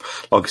 Like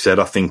I said,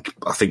 I think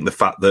the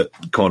fact that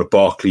kind of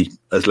Barkley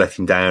has let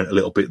him down a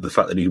little bit, the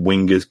fact that his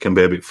wingers can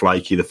be a bit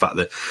flaky, the fact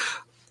that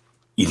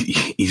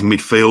his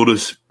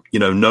midfielders,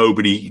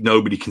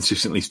 nobody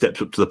consistently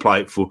steps up to the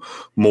plate for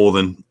more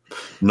than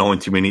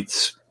 90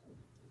 minutes.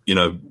 You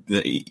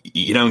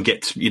don't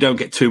get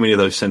too many of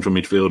those central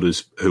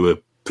midfielders who are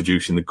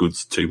producing the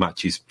goods 2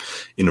 matches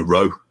in a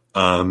row.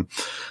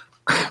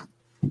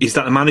 Is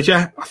that the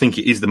manager? I think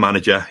it is the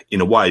manager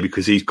in a way,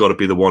 because he's got to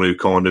be the one who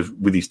kind of,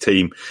 with his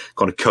team,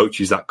 kind of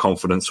coaches that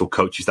confidence or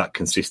coaches that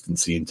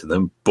consistency into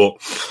them. But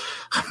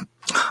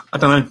I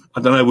don't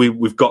know.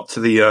 We've got to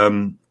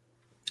the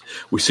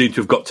we seem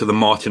to have got to the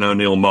Martin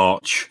O'Neill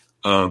March,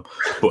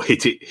 but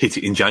hit it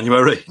in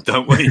January,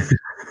 don't we?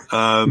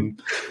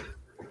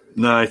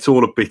 No, it's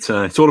all a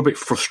bit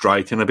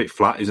frustrating, a bit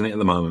flat, isn't it, at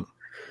the moment?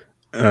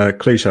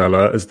 Cliche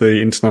alert, has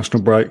the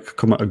international break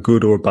come at a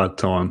good or a bad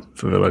time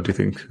for Villa, do you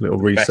think? A little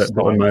reset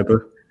button, maybe?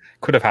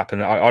 Could have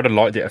happened. I'd have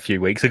liked it a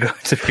few weeks ago,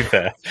 to be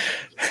fair.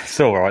 It's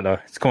all right, though.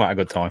 It's come at a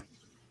good time.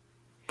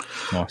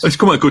 Nice. It's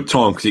come at a good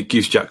time because it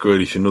gives Jack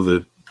Grealish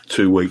another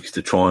 2 weeks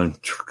to try and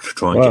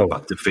get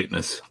back to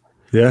fitness.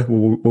 Yeah,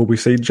 will we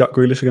see Jack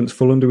Grealish against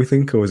Fulham, do we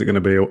think? Or is it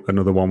going to be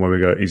another one where we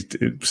go,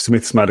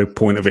 Smith's made a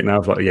point of it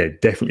now,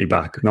 definitely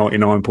back.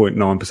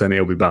 99.9%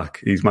 he'll be back.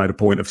 He's made a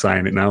point of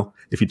saying it now.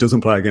 If he doesn't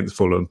play against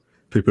Fulham,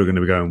 people are going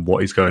to be going,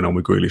 what is going on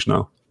with Grealish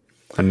now?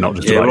 And not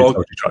just about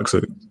his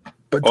tracksuit.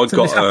 But doesn't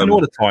this happen all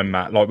the time,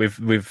 Matt? Like with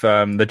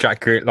the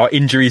Jack Grealish, like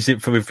injuries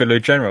with Villa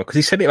in general? Because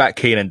he said it about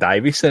Keenan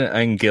Davis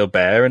and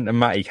Gilbert and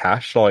Matty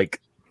Cash, like,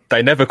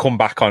 they never come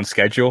back on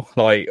schedule,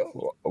 like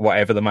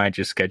whatever the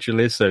manager's schedule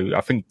is. So I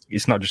think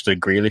it's not just a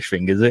Grealish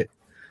thing, is it?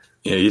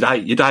 Yeah,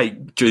 you'd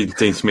hate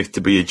Dean Smith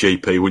to be a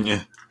GP, wouldn't you?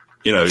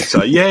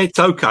 Say, yeah, it's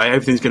okay,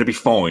 everything's going to be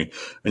fine.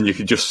 And you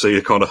could just see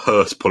a kind of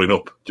hearse pulling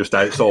up just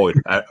outside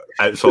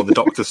the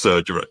doctor's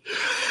surgery.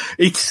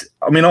 I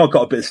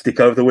got a bit of stick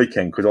over the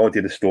weekend because I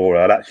did a story.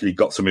 I'd actually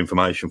got some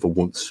information for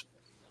once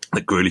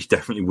that Grealish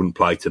definitely wouldn't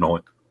play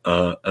tonight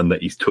and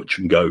that he's touch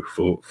and go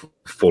for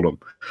Fulham.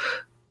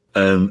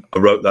 And I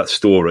wrote that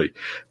story.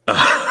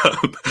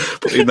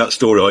 But in that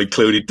story, I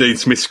included Dean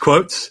Smith's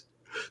quotes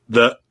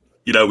that,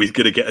 he's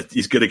going to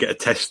get a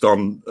test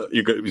on,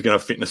 he's going to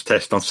have a fitness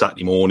test on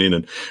Saturday morning,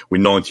 and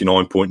we're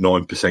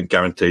 99.9%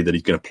 guaranteed that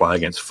he's going to play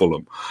against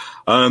Fulham.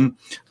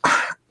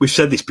 We've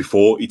said this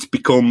before. It's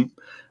become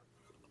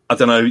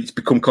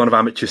kind of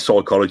amateur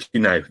psychology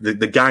now.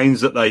 The gains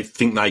that they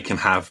think they can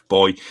have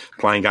by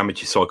playing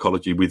amateur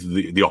psychology with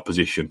the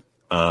opposition.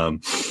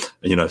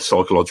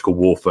 psychological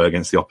warfare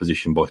against the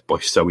opposition by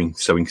sowing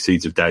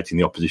seeds of doubt in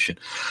the opposition.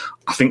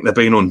 I think they're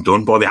being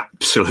undone by the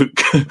absolute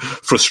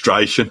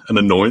frustration and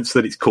annoyance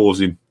that it's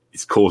causing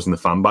the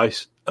fan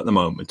base at the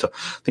moment. I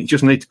think you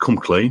just need to come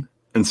clean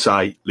and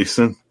say,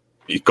 listen,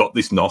 you've got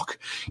this knock.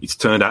 It's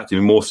turned out to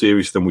be more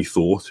serious than we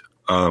thought.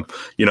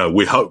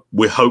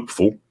 We're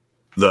hopeful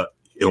that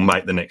he'll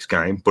make the next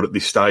game, but at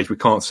this stage we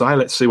can't say.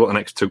 Let's see what the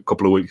next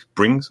couple of weeks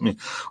brings. I mean,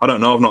 I don't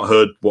know. I've not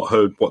heard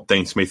what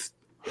Dean Smith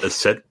has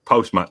said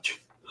post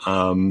match.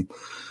 And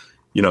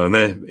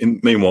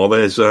meanwhile,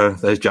 there's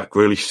Jack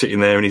Grealish sitting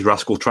there in his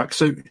rascal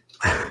tracksuit.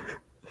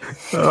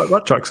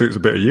 That tracksuit's a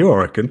bit of you, I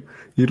reckon.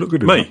 You look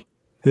good in me.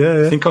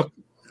 Yeah. Think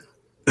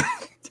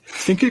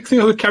I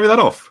could carry that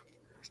off?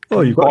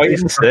 Oh, you've got. Wait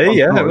and see.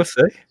 Yeah, we'll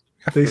see.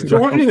 Decent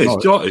What is this?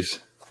 Jotties?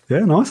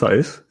 Yeah, nice that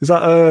is. Is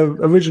that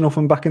original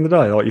from back in the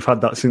day? Like you've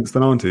had that since the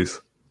 90s?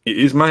 It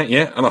is, mate,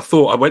 yeah. And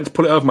I went to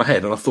pull it over my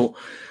head and I thought,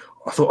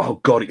 oh,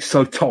 God, it's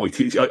so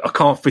tight. I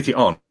can't fit it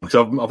on. Because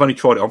I've only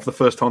tried it on for the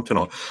first time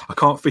tonight. I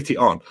can't fit it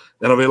on.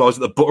 Then I realised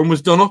that the button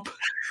was done up.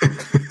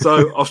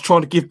 So I was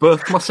trying to give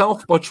birth to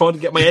myself by trying to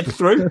get my head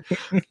through.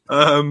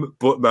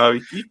 But no,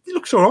 it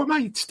looks all right,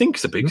 mate. It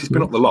stinks a bit because it's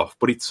been up the loft,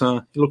 but it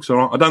looks all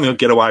right. I don't think I'll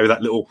get away with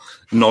that little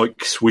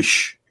Nike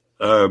swish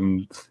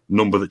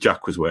number that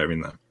Jack was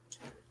wearing there.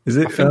 Is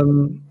it?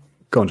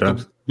 Go on,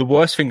 James. The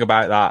worst thing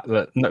about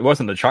that it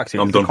wasn't the tracksuit,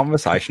 it was the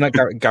conversation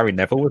that Gary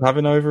Neville was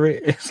having over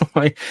it. It's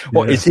like,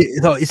 what is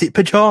it? Like, is it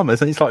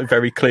pajamas? And it's like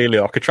very clearly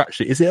like a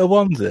tracksuit. Is it a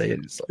onesie?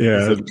 And it's like,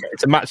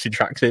 it's a matching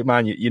tracksuit,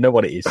 man. You know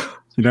what it is.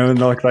 And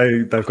like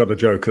they've got a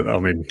joke. I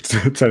mean,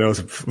 telling us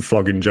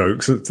flogging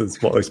jokes.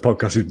 It's what this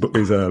podcast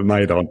is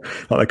made on.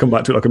 Like they come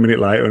back to it like a minute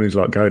later, and he's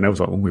like, "Gary Neville's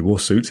like, we wore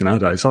suits in our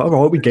day." It's like, all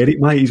right, we get it,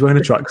 mate. He's wearing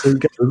a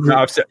tracksuit.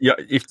 No,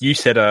 if you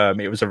said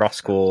it was a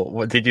Rascal,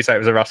 what did you say? It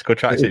was a Rascal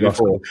tracksuit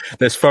before.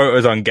 There's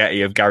photos on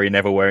Getty of Gary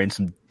Neville wearing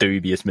some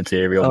dubious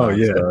material. Oh,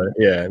 yeah. So,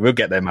 yeah, we'll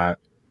get them out.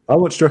 How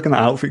much do you reckon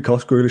that outfit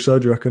cost, Grealish, though,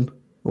 do you reckon?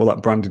 All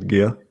that branded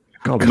gear?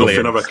 God,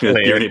 nothing, I reckon.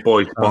 He's giving it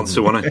boy once,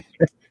 wasn't he?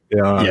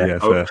 Yeah,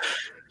 fair.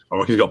 I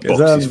reckon he's got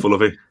boxes full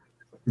of it.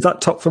 Is that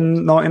top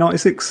from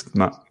 1996,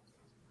 Matt?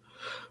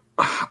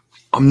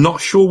 I'm not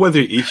sure whether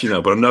it is,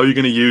 but I know you're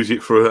going to use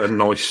it for a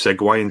nice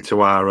segue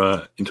into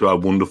our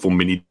wonderful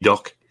mini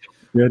doc.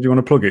 Yeah, do you want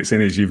to plug it,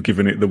 seeing as you've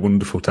given it the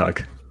wonderful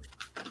tag?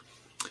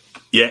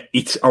 Yeah,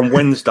 it's on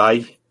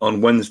Wednesday. On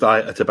Wednesday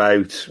at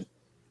about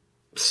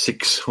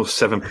 6 or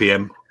 7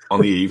 p.m.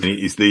 on the evening.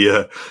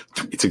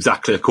 It's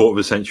exactly a quarter of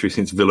a century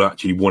since Villa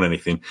actually won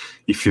anything.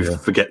 If you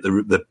forget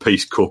the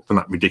Peace Cup and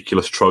that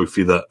ridiculous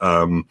trophy that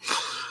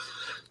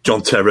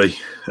John Terry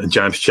and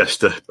James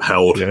Chester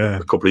held a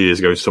couple of years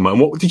ago in summer. And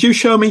what did you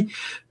show me?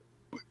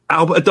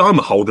 Albert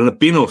Adama holding a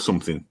bin or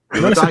something.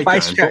 It's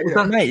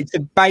a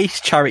base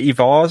charity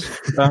vase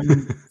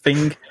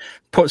thing.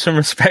 Put some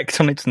respect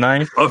on its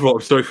name.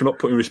 I'm sorry for not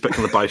putting respect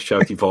on the base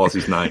charity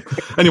vase's name.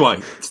 Anyway,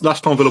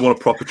 last time Villa won a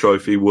proper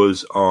trophy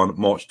was on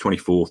March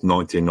 24th,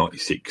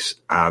 1996.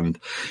 And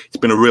it's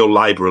been a real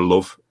labour of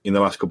love in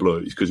the last couple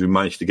of weeks because we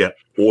managed to get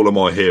all of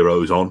my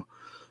heroes on.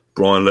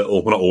 Brian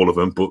Little, well, not all of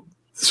them, but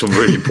some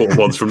really important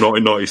ones from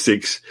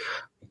 1996.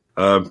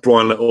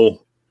 Brian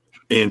Little,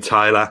 Ian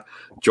Taylor,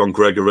 John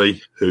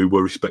Gregory, who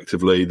were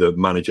respectively the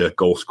manager,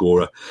 goal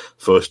scorer,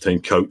 first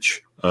team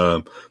coach,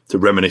 to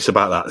reminisce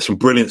about that. There's some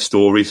brilliant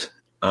stories,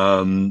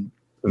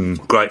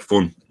 great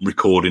fun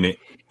recording it,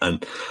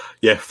 and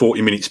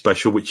 40-minute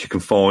special which you can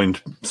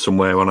find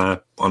somewhere on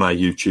our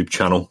YouTube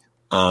channel.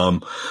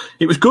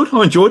 It was good.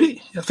 I enjoyed it.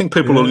 I think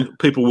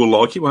people will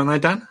like it, won't they,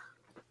 Dan?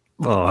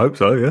 Oh, I hope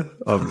so, yeah.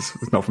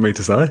 It's not for me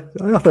to say.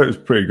 I thought it was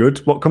pretty good.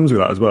 What comes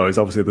with that as well is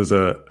obviously there's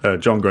a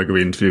John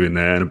Gregory interview in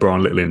there and a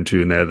Brian Little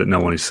interview in there that no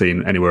one has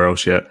seen anywhere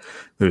else yet.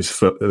 There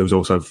was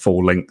also a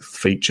full-length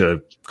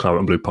feature Claret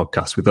and Blue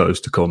podcast with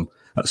those to come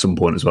at some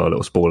point as well. A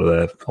little spoiler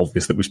there.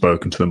 Obvious that we've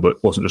spoken to them, but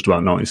it wasn't just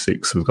about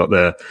 96. We've got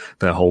their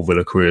whole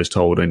Villa careers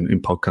told in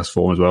podcast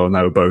form as well, and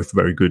they were both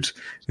very good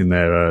in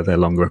their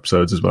longer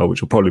episodes as well,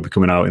 which will probably be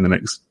coming out in the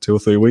next 2 or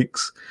 3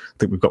 weeks. I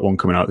think we've got one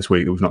coming out this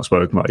week that we've not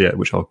spoken about yet,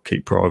 which I'll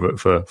keep private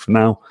for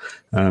now.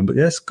 But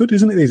yeah, it's good,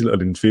 isn't it? These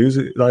little interviews,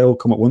 they all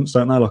come at once,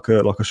 don't they? Like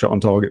a shot on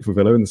target for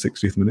Villa in the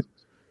 60th minute.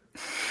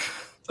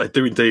 I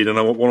do indeed, and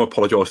I want to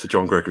apologise to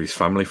John Gregory's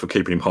family for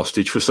keeping him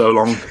hostage for so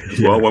long as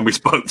well when we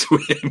spoke to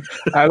him.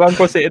 How long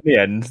was it in the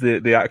end,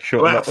 the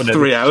actual... About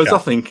 3 hours, I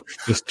think.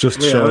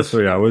 Just shy of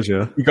 3 hours,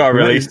 yeah. You got to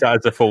release that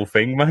as a full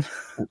thing, man.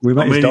 We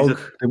met his dog,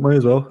 didn't we,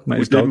 as well?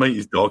 We did meet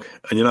his dog,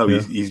 and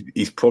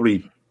he's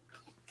probably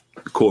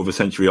a quarter of a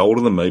century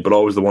older than me, but I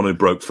was the one who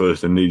broke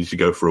first and needed to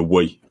go for a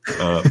wee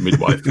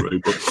midway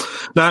through. But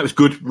no, it was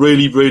good.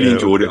 Really, really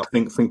enjoyed it. I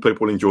think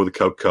people enjoy the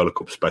Coca-Cola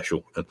Cup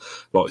special. And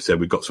like I said,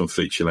 we've got some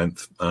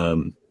feature-length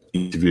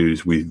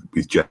interviews with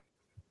JG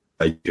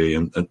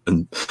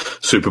and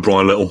Super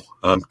Brian Little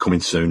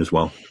coming soon as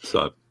well.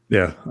 So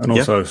yeah, and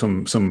also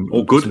some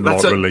all good. Some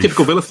that's a relief.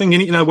 Typical Villa thing,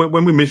 isn't it?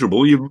 When we're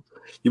miserable, you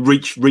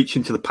reach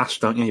into the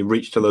past, don't you? You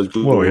reach to those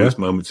glorious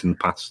moments in the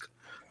past.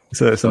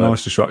 It's a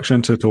nice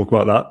distraction to talk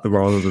about that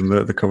rather than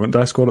the current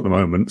day squad at the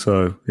moment.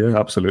 So, yeah,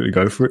 absolutely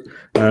go for it.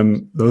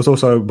 There was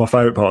also, my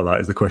favourite part of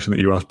that is the question that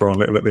you asked Brian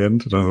Little at the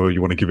end. I don't know if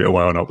you want to give it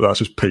away or not, but that's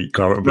just peak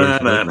Claret and Blue.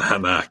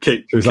 No.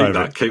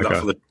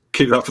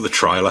 Keep that for the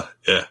trailer.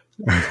 Yeah.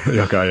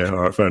 Okay, yeah,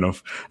 all right, fair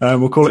enough.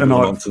 We'll call it a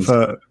night.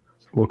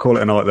 We'll call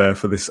it a night there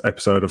for this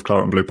episode of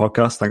Claret and Blue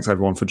podcast. Thanks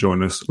everyone for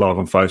joining us live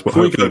on Facebook.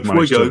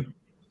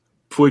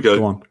 Before we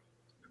go,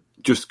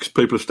 just because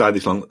people have stayed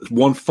this long,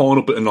 one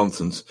final bit of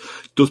nonsense.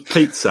 Does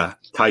pizza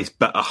taste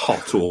better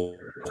hot or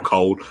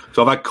cold?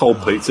 So I've had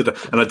cold pizza,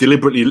 and I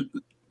deliberately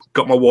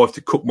got my wife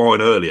to cook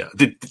mine earlier.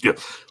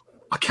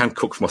 I can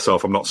cook for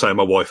myself. I'm not saying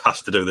my wife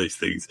has to do these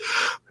things.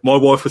 My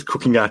wife was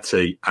cooking our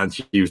tea, and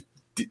she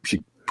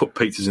put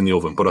pizzas in the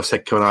oven, but I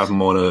said, can I have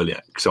mine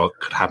earlier so I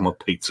could have my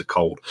pizza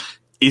cold?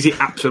 Is it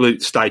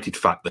absolute stated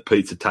fact that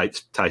pizza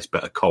tastes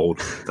better cold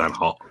than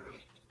hot?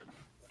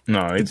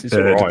 No, it's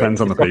all right. It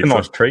depends on the pizza. It's like a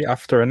nice treat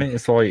after, isn't it?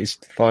 It's like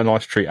a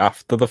nice treat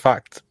after the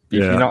fact.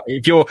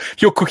 If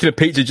you're cooking a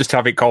pizza just to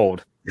have it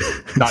cold,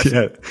 that's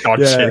shit.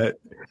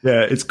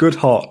 Yeah, it's good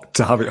hot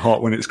to have it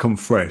hot when it's come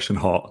fresh and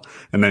hot,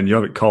 and then you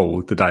have it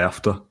cold the day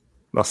after.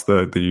 That's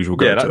the usual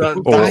go-to.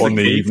 Or on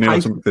the evening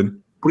or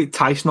something. But it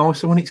tastes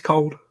nicer when it's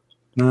cold.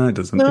 No, it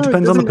doesn't. It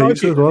depends on the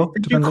pizza as well.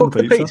 Did you cook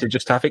the pizza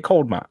just to have it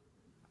cold, Matt?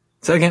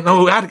 So again,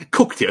 no, I had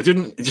cooked it. I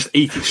didn't just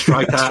eat it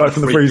straight out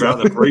from the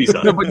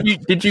freezer. No, but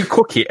did you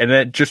cook it and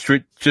then just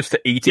to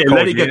eat it? Yeah,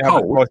 let it get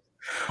cold.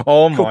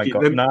 Oh my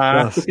god,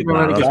 nah. But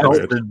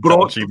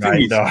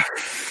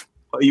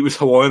it was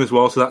Hawaiian as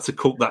well, so that's a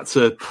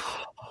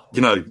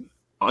you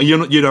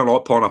don't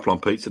like pineapple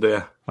on pizza, do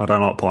you? I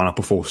don't like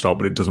pineapple full stop,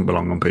 but it doesn't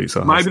belong on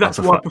pizza. Maybe that's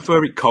why I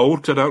prefer it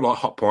cold, because I don't like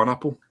hot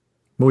pineapple.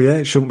 Well, yeah,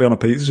 it shouldn't be on a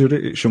pizza, should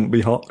it? It shouldn't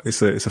be hot.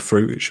 It's a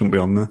fruit. It shouldn't be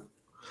on there.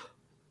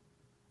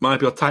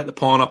 Maybe I'll take the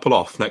pineapple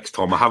off next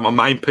time. I have my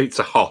main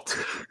pizza hot,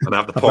 and I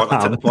have take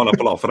the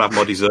pineapple off and have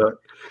my dessert.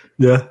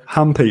 Yeah,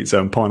 ham pizza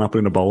and pineapple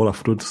in a bowl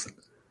afterwards.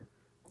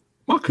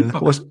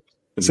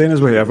 Seeing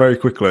as we're here, very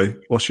quickly,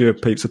 what's your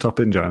pizza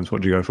topping, James?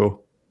 What do you go for?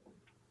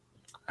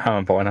 Ham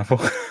and pineapple.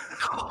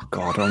 Oh,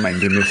 God, I'm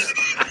ending this.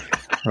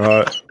 All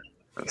right.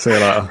 See you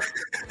later.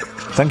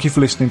 Thank you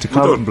for listening to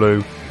Claret and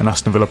Blue, an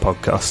Aston Villa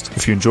podcast.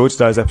 If you enjoyed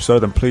today's episode,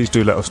 then please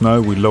do let us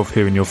know. We love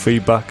hearing your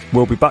feedback.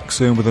 We'll be back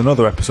soon with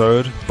another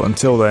episode, but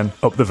until then,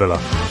 up the Villa.